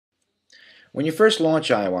When you first launch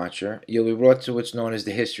iWatchr, you'll be brought to what's known as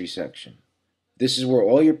the History section. This is where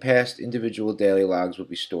all your past individual daily logs will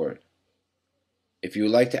be stored. If you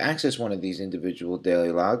would like to access one of these individual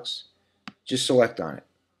daily logs, just select on it,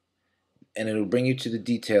 and it will bring you to the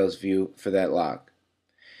details view for that log.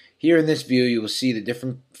 Here in this view, you will see the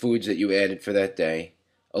different foods that you added for that day,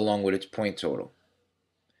 along with its point total.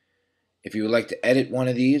 If you would like to edit one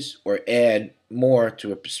of these or add more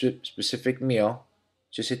to a specific meal,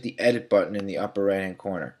 just hit the edit button in the upper right hand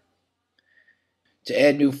corner. To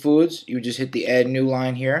add new foods, you would just hit the add new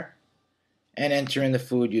line here and enter in the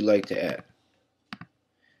food you'd like to add.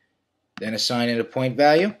 Then assign it a point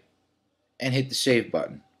value and hit the save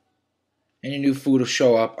button, and your new food will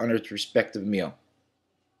show up under its respective meal.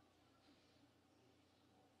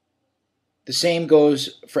 The same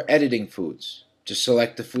goes for editing foods. Just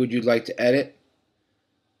select the food you'd like to edit,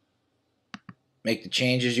 make the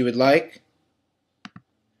changes you would like,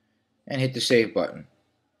 and hit the save button,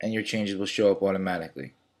 and your changes will show up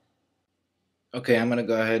automatically. Okay, I'm going to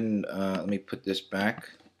go ahead and let me put this back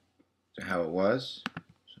to how it was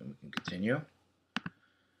so we can continue.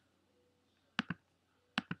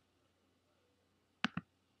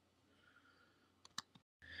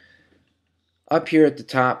 Up here at the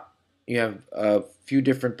top, you have a few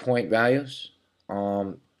different point values.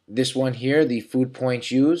 This one here, the food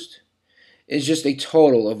points used, is just a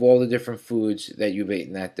total of all the different foods that you've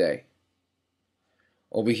eaten that day.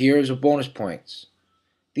 Over here is a bonus points.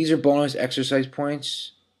 These are bonus exercise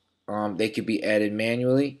points. They could be added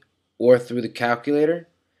manually or through the calculator.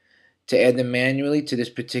 To add them manually to this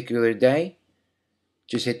particular day,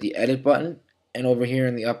 just hit the edit button, and over here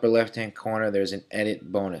in the upper left hand corner there's an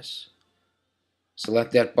edit bonus.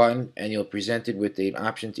 Select that button and you'll be presented with the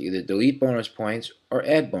option to either delete bonus points or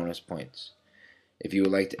add bonus points. If you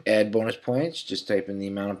would like to add bonus points, just type in the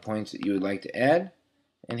amount of points that you would like to add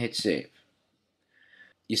and hit save.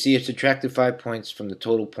 You see it subtracted 5 points from the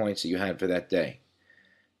total points that you had for that day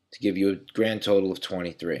to give you a grand total of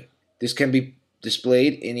 23. This can be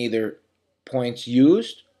displayed in either points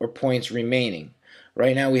used or points remaining.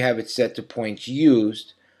 Right now we have it set to points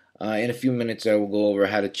used. In a few minutes I will go over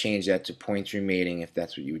how to change that to points remaining if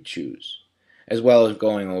that's what you would choose, as well as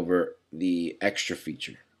going over the extra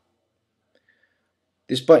feature.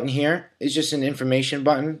 This button here is just an information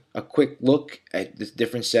button, a quick look at the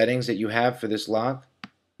different settings that you have for this log.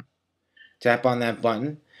 Tap on that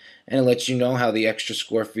button and it lets you know how the extra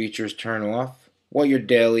score features turn off, what your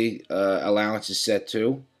daily allowance is set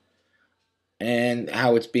to, and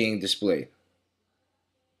how it's being displayed.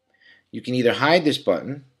 You can either hide this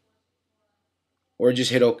button or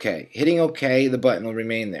just hit OK. Hitting OK, the button will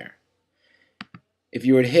remain there. If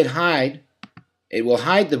you were to hit hide, it will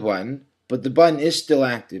hide the button, but the button is still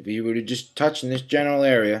active. If you were to just touch in this general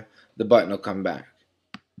area, the button will come back.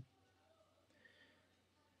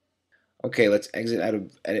 Okay, let's exit out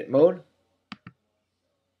of edit mode.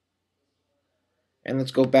 And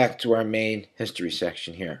let's go back to our main history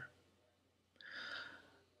section here.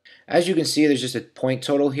 As you can see, there's just a point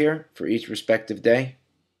total here for each respective day.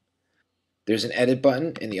 There's an edit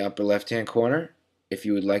button in the upper left hand corner if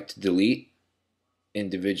you would like to delete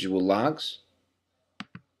individual logs.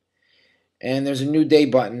 And there's a new day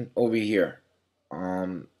button over here.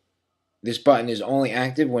 This button is only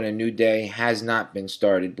active when a new day has not been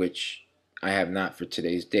started, which I have not for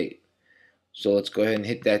today's date. So let's go ahead and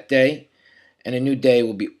hit that day, and a new day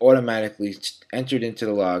will be automatically entered into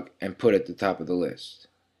the log and put at the top of the list.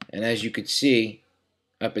 And as you can see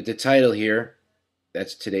up at the title here,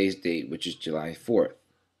 that's today's date, which is July 4th.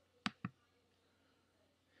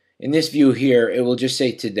 In this view here, it will just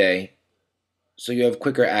say today, so you have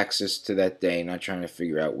quicker access to that day, not trying to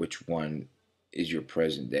figure out which one is your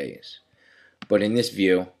present days. But in this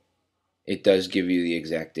view, it does give you the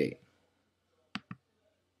exact date.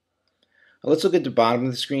 Let's look at the bottom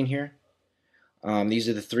of the screen here. These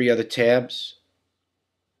are the 3 other tabs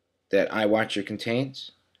that iWatchr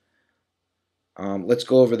contains. Let's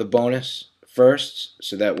go over the bonus first,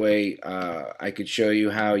 so that way I could show you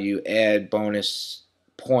how you add bonus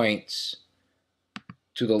points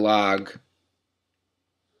to the log.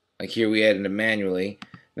 Like here we added them manually.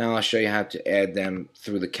 Now I'll show you how to add them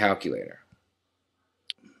through the calculator.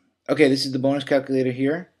 Okay, this is the bonus calculator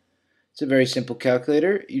here. It's a very simple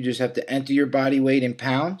calculator. You just have to enter your body weight in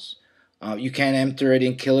pounds. You can enter it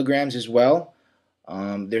in kilograms as well.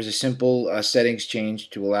 There's a simple settings change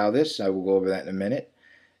to allow this. I will go over that in a minute.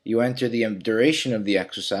 You enter the duration of the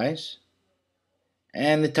exercise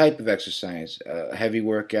and the type of exercise, heavy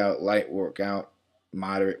workout, light workout,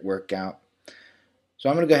 moderate workout. So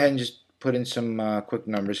I'm going to go ahead and just put in some quick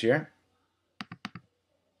numbers here.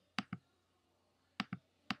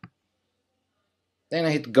 Then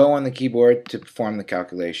I hit go on the keyboard to perform the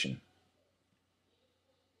calculation.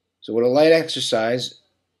 So with a light exercise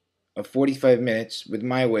of 45 minutes with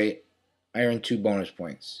my weight, I earned 2 bonus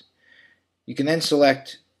points. You can then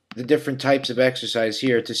select the different types of exercise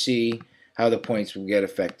here to see how the points will get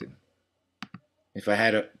affected. If I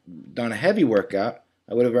had done a heavy workout,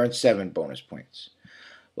 I would have earned 7 bonus points.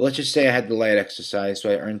 Well, let's just say I had the light exercise, so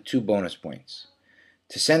I earned 2 bonus points.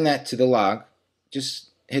 To send that to the log, just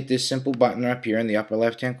hit this simple button up here in the upper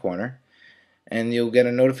left-hand corner, and you'll get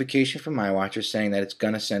a notification from iWatchr saying that it's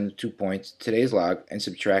going to send the 2 points to today's log and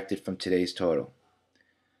subtract it from today's total.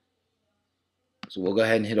 So we'll go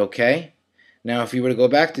ahead and hit OK. Now, if you were to go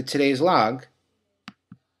back to today's log,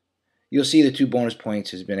 you'll see the 2 bonus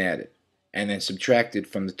points has been added and then subtracted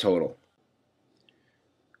from the total.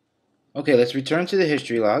 Okay, let's return to the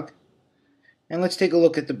history log, and let's take a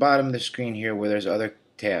look at the bottom of the screen here where there's other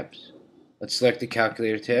tabs. Let's select the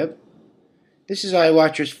calculator tab. This is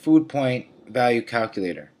iWatchr's food point value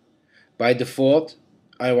calculator. By default,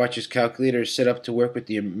 iWatchr's calculator is set up to work with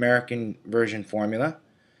the American version formula.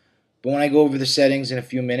 But when I go over the settings in a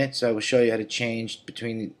few minutes, I will show you how to change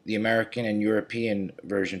between the American and European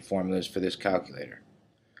version formulas for this calculator.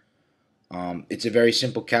 It's a very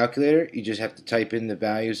simple calculator. You just have to type in the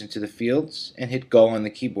values into the fields and hit go on the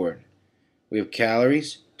keyboard. We have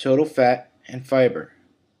calories, total fat, and fiber.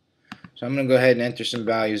 So I'm going to go ahead and enter some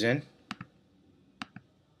values in.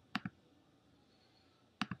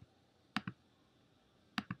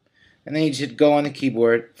 And then you just hit go on the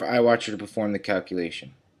keyboard for iWatchr to perform the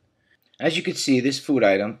calculation. As you can see, this food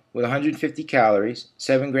item with 150 calories,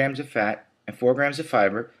 7 grams of fat, and 4 grams of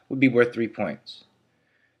fiber would be worth 3 points.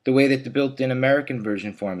 The way that the built-in American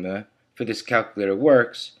version formula for this calculator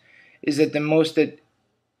works is that the most that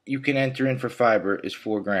you can enter in for fiber is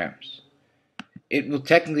 4 grams. It will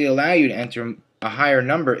technically allow you to enter a higher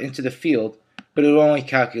number into the field, but it will only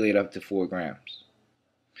calculate up to 4 grams.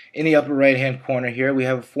 In the upper right hand corner here, we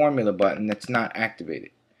have a formula button that's not activated.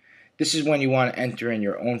 This is when you want to enter in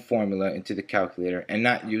your own formula into the calculator and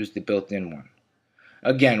not use the built-in one.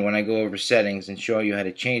 Again, when I go over settings and show you how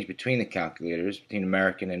to change between the calculators, between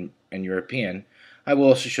American and European, I will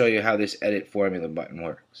also show you how this edit formula button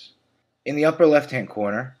works. In the upper left-hand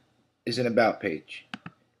corner is an about page.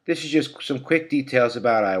 This is just some quick details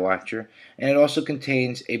about iWatchr, and it also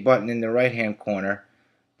contains a button in the right-hand corner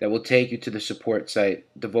that will take you to the support site,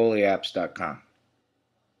 divoliapps.com.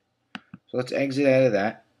 So let's exit out of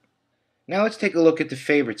that. Now let's take a look at the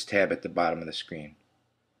Favorites tab at the bottom of the screen.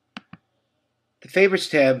 The Favorites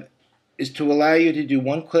tab is to allow you to do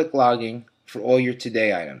one-click logging for all your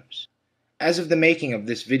Today items. As of the making of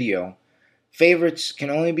this video, Favorites can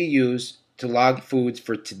only be used to log foods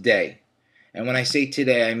for today. And when I say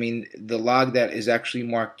today, I mean the log that is actually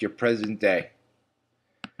marked your present day.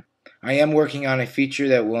 I am working on a feature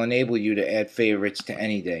that will enable you to add favorites to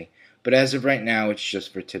any day, but as of right now, it's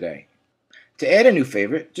just for today. To add a new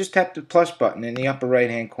favorite, just tap the plus button in the upper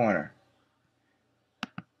right-hand corner.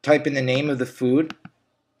 Type in the name of the food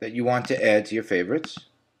that you want to add to your favorites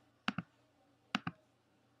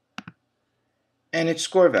and its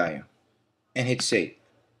score value, and hit save.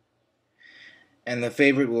 And the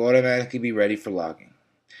favorite will automatically be ready for logging.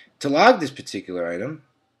 To log this particular item,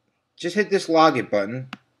 just hit this log it button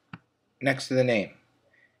next to the name.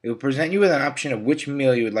 It will present you with an option of which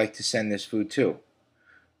meal you would like to send this food to.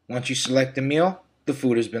 Once you select the meal, the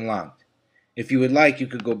food has been logged. If you would like, you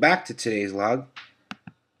could go back to today's log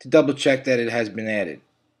to double check that it has been added.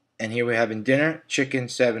 And here we have in dinner, chicken,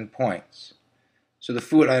 7 points. So the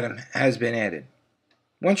food item has been added.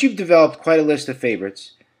 Once you've developed quite a list of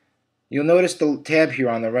favorites, you'll notice the tab here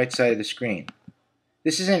on the right side of the screen.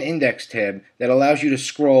 This is an index tab that allows you to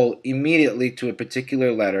scroll immediately to a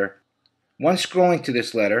particular letter. Once scrolling to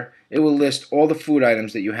this letter, it will list all the food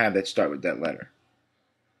items that you have that start with that letter.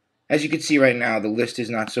 As you can see right now, the list is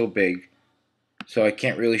not so big, so I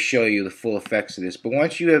can't really show you the full effects of this. But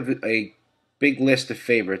once you have a big list of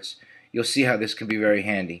favorites, you'll see how this can be very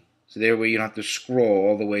handy. So that way you don't have to scroll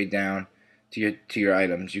all the way down to your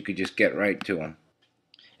items. You could just get right to them.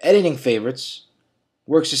 Editing favorites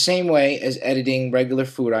works the same way as editing regular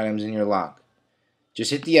food items in your log.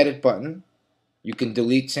 Just hit the edit button. You can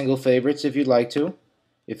delete single favorites if you'd like to.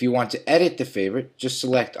 If you want to edit the favorite, just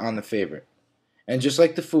select on the favorite. And just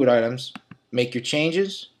like the food items, make your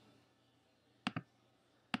changes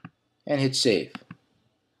and hit save.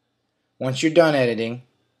 Once you're done editing,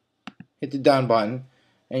 hit the done button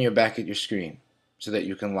and you're back at your screen so that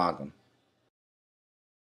you can log them.